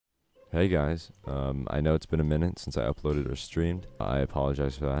Hey guys, I know it's been a minute since I uploaded or streamed. I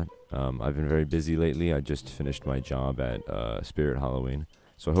apologize for that. I've been very busy lately. I just finished my job at Spirit Halloween.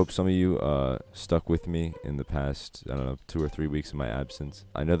 So I hope some of you stuck with me in the past, I don't know, 2 or 3 weeks of my absence.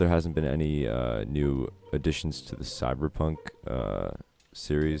 I know there hasn't been any new additions to the Cyberpunk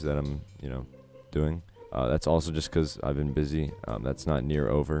series that I'm, doing. That's also just because I've been busy. That's not near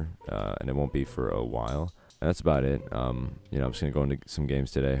over, and it won't be for a while. And that's about it. I'm just gonna go into some games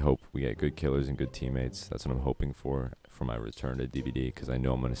today. Hope we get good killers and good teammates. That's what I'm hoping for my return to DBD, because I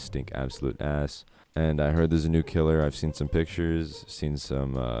know I'm gonna stink absolute ass. And I heard there's a new killer. I've seen some pictures, seen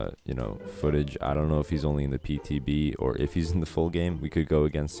some, footage. I don't know if he's only in the PTB or if he's in the full game. We could go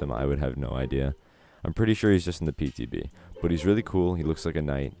against him. I would have no idea. I'm pretty sure he's just in the PTB, but he's really cool. He looks like a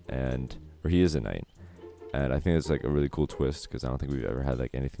knight, or he is a knight. And I think it's like a really cool twist, because I don't think we've ever had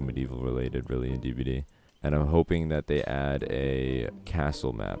like anything medieval related really in DBD. And I'm hoping that they add a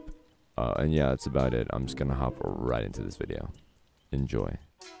castle map. And yeah, that's about it. I'm just gonna hop right into this video. Enjoy.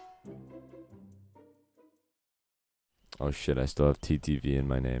 Oh shit, I still have TTV in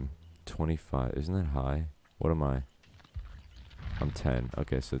my name. 25, isn't that high? What am I? I'm 10.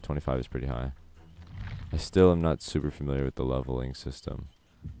 Okay, so 25 is pretty high. I still am not super familiar with the leveling system.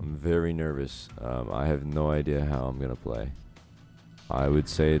 I'm very nervous. I have no idea how I'm gonna play. I would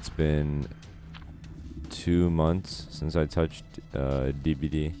say it's been 2 months since I touched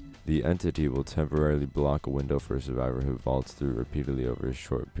DBD. The entity will temporarily block a window for a survivor who vaults through repeatedly over a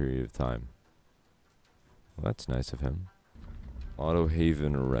short period of time. Well, that's nice of him. Auto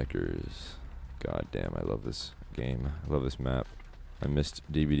Haven Wreckers. God damn, I love this game. I love this map. I missed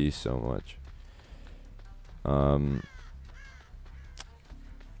DBD so much.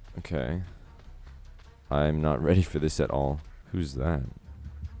 Okay. I'm not ready for this at all. Who's that?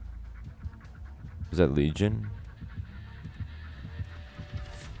 Is that Legion?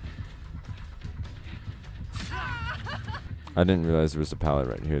 I didn't realize there was a pallet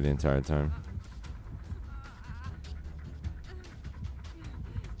right here the entire time.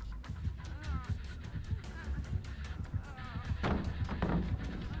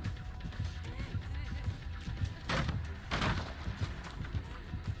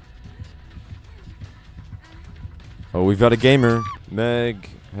 Oh, we've got a gamer. Meg.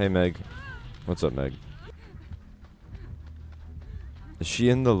 Hey, Meg. What's up, Meg? Is she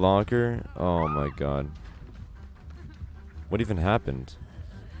in the locker? Oh my god. What even happened?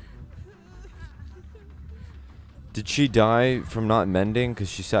 Did she die from not mending because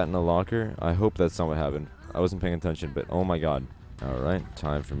she sat in a locker? I hope that's not what happened. I wasn't paying attention, but oh my god. Alright,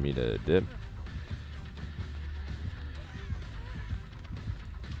 time for me to dip.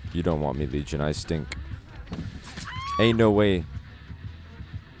 You don't want me, Legion. I stink. Ain't no way.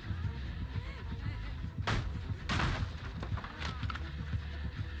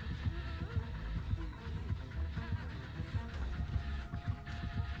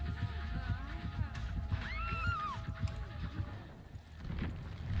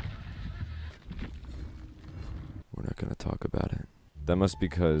 We're not gonna talk about it. That must be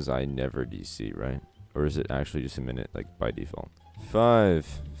because I never DC, right? Or is it actually just a minute, like by default?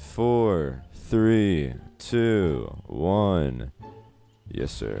 5, 4, 3, 2, 1.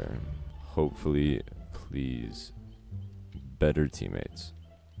 Yes, sir. Hopefully, please, better teammates.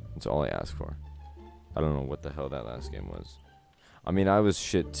 That's all I ask for. I don't know what the hell that last game was. I mean, I was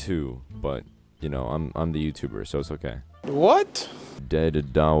shit too, but you know, I'm the YouTuber, so it's okay. What?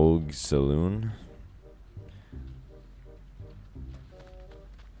 Dead Dog Saloon.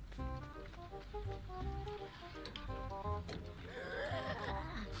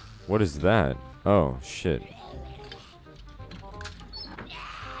 What is that? Oh, shit.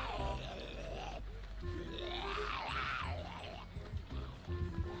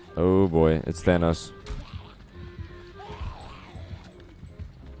 Oh boy, it's Thanos.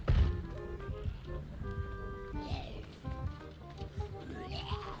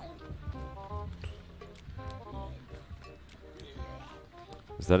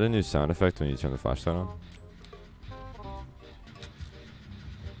 Is that a new sound effect when you turn the flashlight on?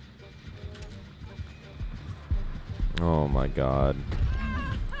 Oh my god.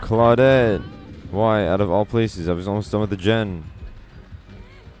 Claudette! Why? Out of all places, I was almost done with the gen.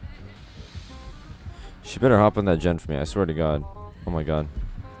 She better hop on that gen for me, I swear to god. Oh my god.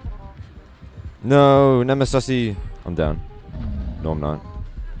 No! Nemesis! I'm down. No, I'm not.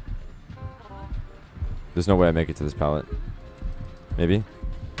 There's no way I make it to this pallet. Maybe?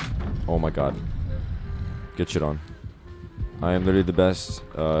 Oh my god. Get shit on. I am literally the best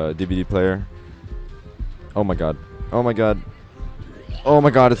DBD player. Oh my god. Oh my god. Oh my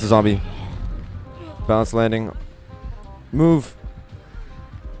god, it's a zombie. Bounce landing. Move.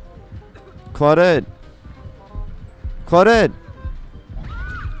 Claudette! Claudette!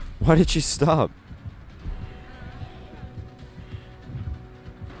 Why did she stop?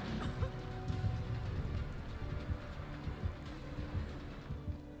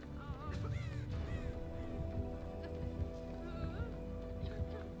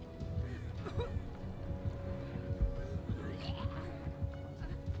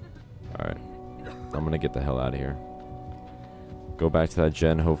 Alright. I'm gonna get the hell out of here. Go back to that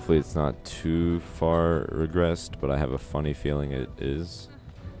gen. Hopefully it's not too far regressed, but I have a funny feeling it is.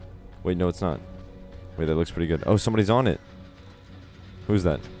 Wait, no, it's not. Wait, that looks pretty good. Oh, somebody's on it. Who's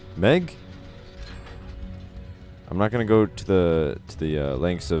that? Meg? I'm not gonna go to the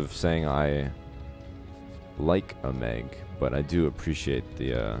lengths of saying I like a Meg, but I do appreciate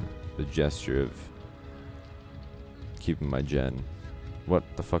the gesture of keeping my gen. What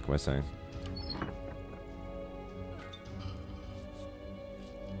the fuck am I saying?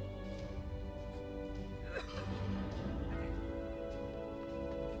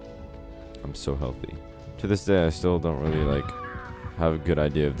 I'm so healthy. To this day, I still don't really like have a good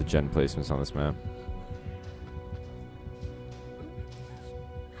idea of the gen placements on this map.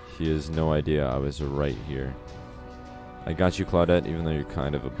 He has no idea I was right here. I got you, Claudette, even though you're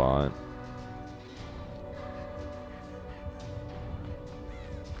kind of a bot.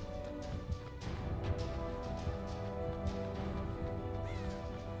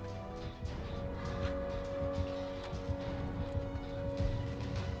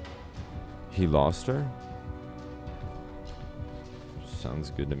 He lost her? Sounds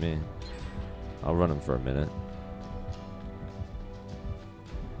good to me. I'll run him for a minute.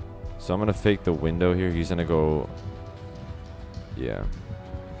 So I'm gonna fake the window here. He's gonna go... Yeah.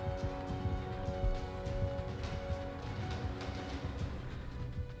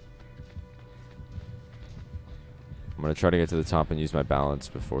 I'm gonna try to get to the top and use my balance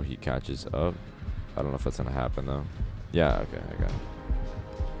before he catches up. I don't know if that's gonna happen though. Yeah, okay, I got it.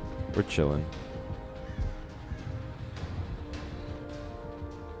 We're chilling.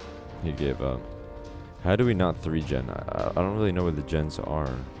 He gave up. How do we not 3-gen? I don't really know where the gens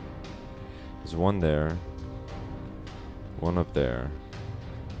are. There's one there. One up there.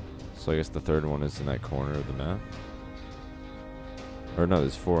 So I guess the third one is in that corner of the map. Or no,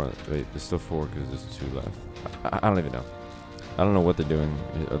 there's 4. Wait, there's still 4 because there's 2 left. I don't even know. I don't know what they're doing.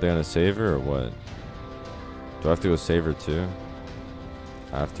 Are they gonna save her or what? Do I have to go save her too?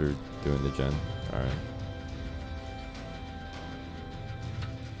 After doing the gen? Alright.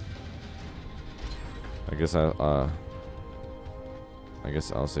 I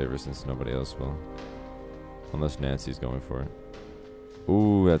guess I'll save her since nobody else will. Unless Nancy's going for it.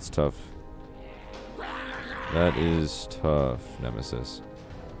 Ooh, that's tough. That is tough, Nemesis.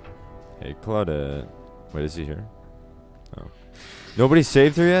 Hey, Claudette. Wait, is he here? Oh. Nobody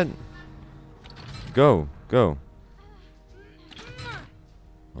saved her yet? Go. Go.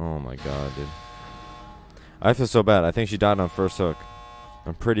 Oh my god, dude. I feel so bad. I think she died on first hook.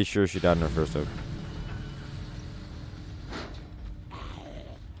 I'm pretty sure she died on her first hook.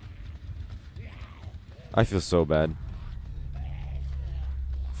 I feel so bad.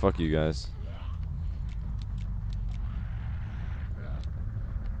 Fuck you guys.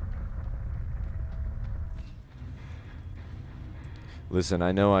 Listen,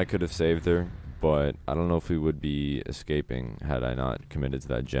 I know I could have saved her, but I don't know if we would be escaping had I not committed to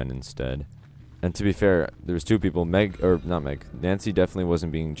that gen instead. And to be fair, there was 2 people. Nancy definitely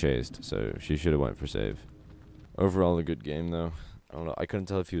wasn't being chased, so she should have went for save. Overall, a good game though. I don't know. I couldn't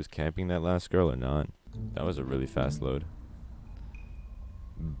tell if he was camping that last girl or not. That was a really fast load.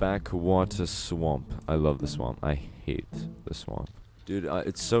 Backwater swamp. I love the swamp. I hate the swamp. Dude,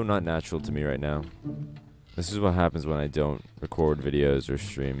 it's so not natural to me right now. This is what happens when I don't record videos or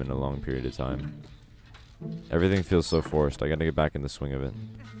stream in a long period of time. Everything feels so forced. I gotta get back in the swing of it.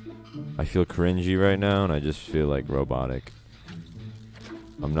 I feel cringy right now, and I just feel like robotic.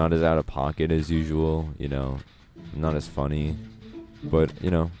 I'm not as out of pocket as usual, you know. I'm not as funny. But,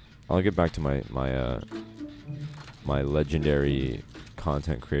 you know, I'll get back to my legendary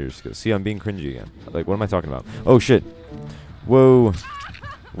content creator skills. See, I'm being cringy again. Like, what am I talking about? Oh, shit. Whoa.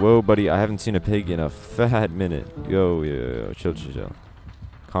 Whoa, buddy. I haven't seen a pig in a fat minute. Yo, yo. Chill, chill, chill.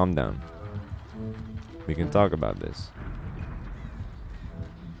 Calm down. We can talk about this.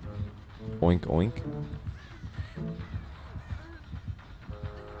 Oink, oink.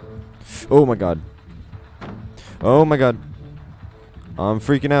 Oh, my God. Oh, my God. I'm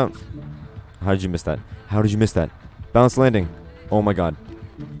freaking out. How did you miss that? How did you miss that? Bounce landing. Oh my god.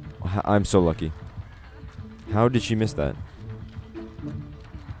 I'm so lucky. How did she miss that?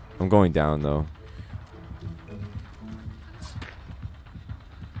 I'm going down though.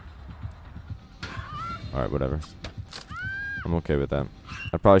 Alright, whatever. I'm okay with that.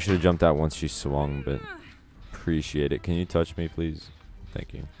 I probably should have jumped out once she swung, but appreciate it. Can you touch me, please?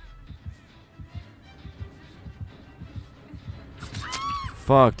 Thank you.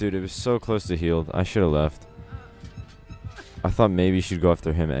 Fuck, dude, it was so close to healed. I should have left. I thought maybe she'd go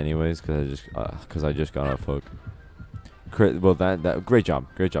after him anyways, cause I just got off hook. Well, that great job,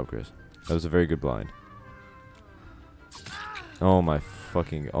 Chris. That was a very good blind. Oh my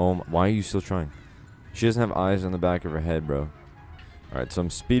fucking, why are you still trying? She doesn't have eyes on the back of her head, bro. All right, so I'm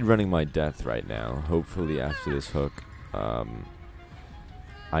speed running my death right now. Hopefully after this hook,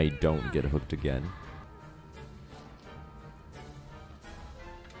 I don't get hooked again.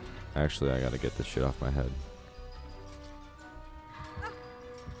 Actually, I gotta get this shit off my head.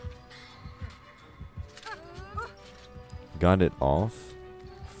 Got it off.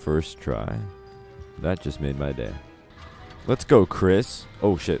 First try. That just made my day. Let's go, Chris.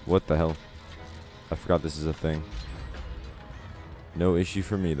 Oh shit, what the hell? I forgot this is a thing. No issue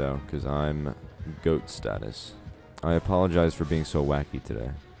for me though, because I'm GOAT status. I apologize for being so wacky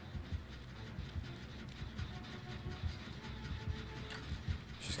today.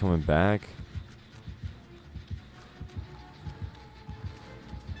 She's coming back.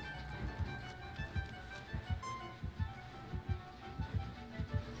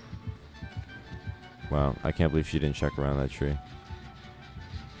 Wow, I can't believe she didn't check around that tree.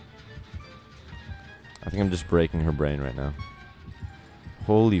 I think I'm just breaking her brain right now.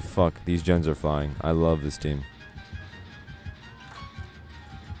 Holy fuck, these gens are flying. I love this team.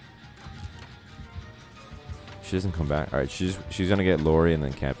 She doesn't come back. Alright, she's gonna get Lori and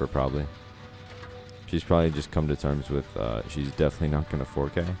then camper probably. She's probably just come to terms with she's definitely not gonna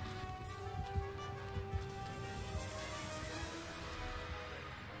 4K.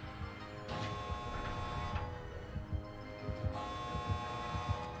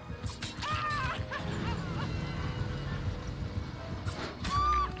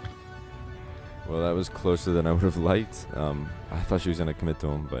 Well, that was closer than I would have liked. I thought she was going to commit to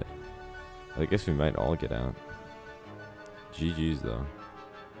him, but I guess we might all get out. GG's, though.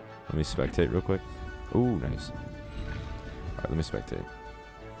 Let me spectate real quick. Ooh, nice. Alright, let me spectate.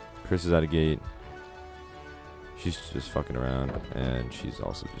 Chris is out of gate. She's just fucking around, and she's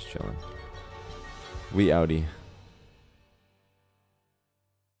also just chilling. We outie.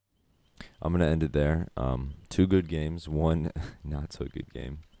 I'm going to end it there. 2 good games. 1 not so good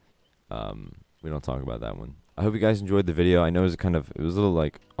game. We don't talk about that one. I hope you guys enjoyed the video. I know it was a little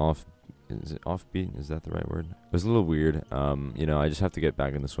like off. Is it offbeat? Is that the right word? It was a little weird. You know, I just have to get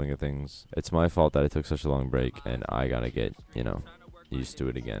back in the swing of things. It's my fault that I took such a long break, and I gotta get, you know, used to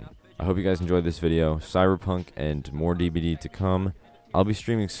it again. I hope you guys enjoyed this video. Cyberpunk and more DBD to come. I'll be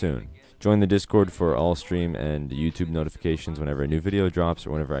streaming soon. Join the Discord for all stream and YouTube notifications whenever a new video drops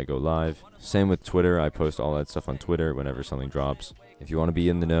or whenever I go live. Same with Twitter. I post all that stuff on Twitter whenever something drops. If you want to be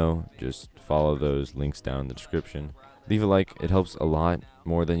in the know, just follow those links down in the description. Leave a like. It helps a lot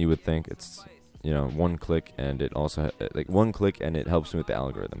more than you would think. It's, you know, one click, and it also and it helps me with the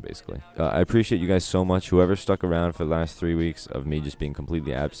algorithm, basically. I appreciate you guys so much. Whoever stuck around for the last 3 weeks of me just being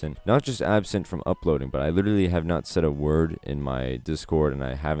completely absent. Not just absent from uploading, but I literally have not said a word in my Discord, and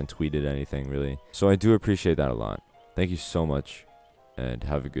I haven't tweeted anything really. So I do appreciate that a lot. Thank you so much, and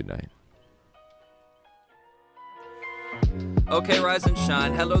have a good night. Okay, rise and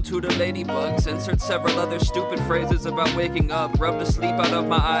shine. Hello to the ladybugs. Insert several other stupid phrases about waking up. Rub the sleep out of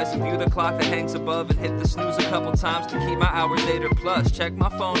my eyes and view the clock that hangs above, and hit the snooze a couple times to keep my hours 8 or plus. Check my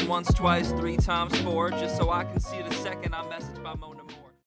phone once, twice, 3 times, 4, just so I can see the second I message by Mona Moore.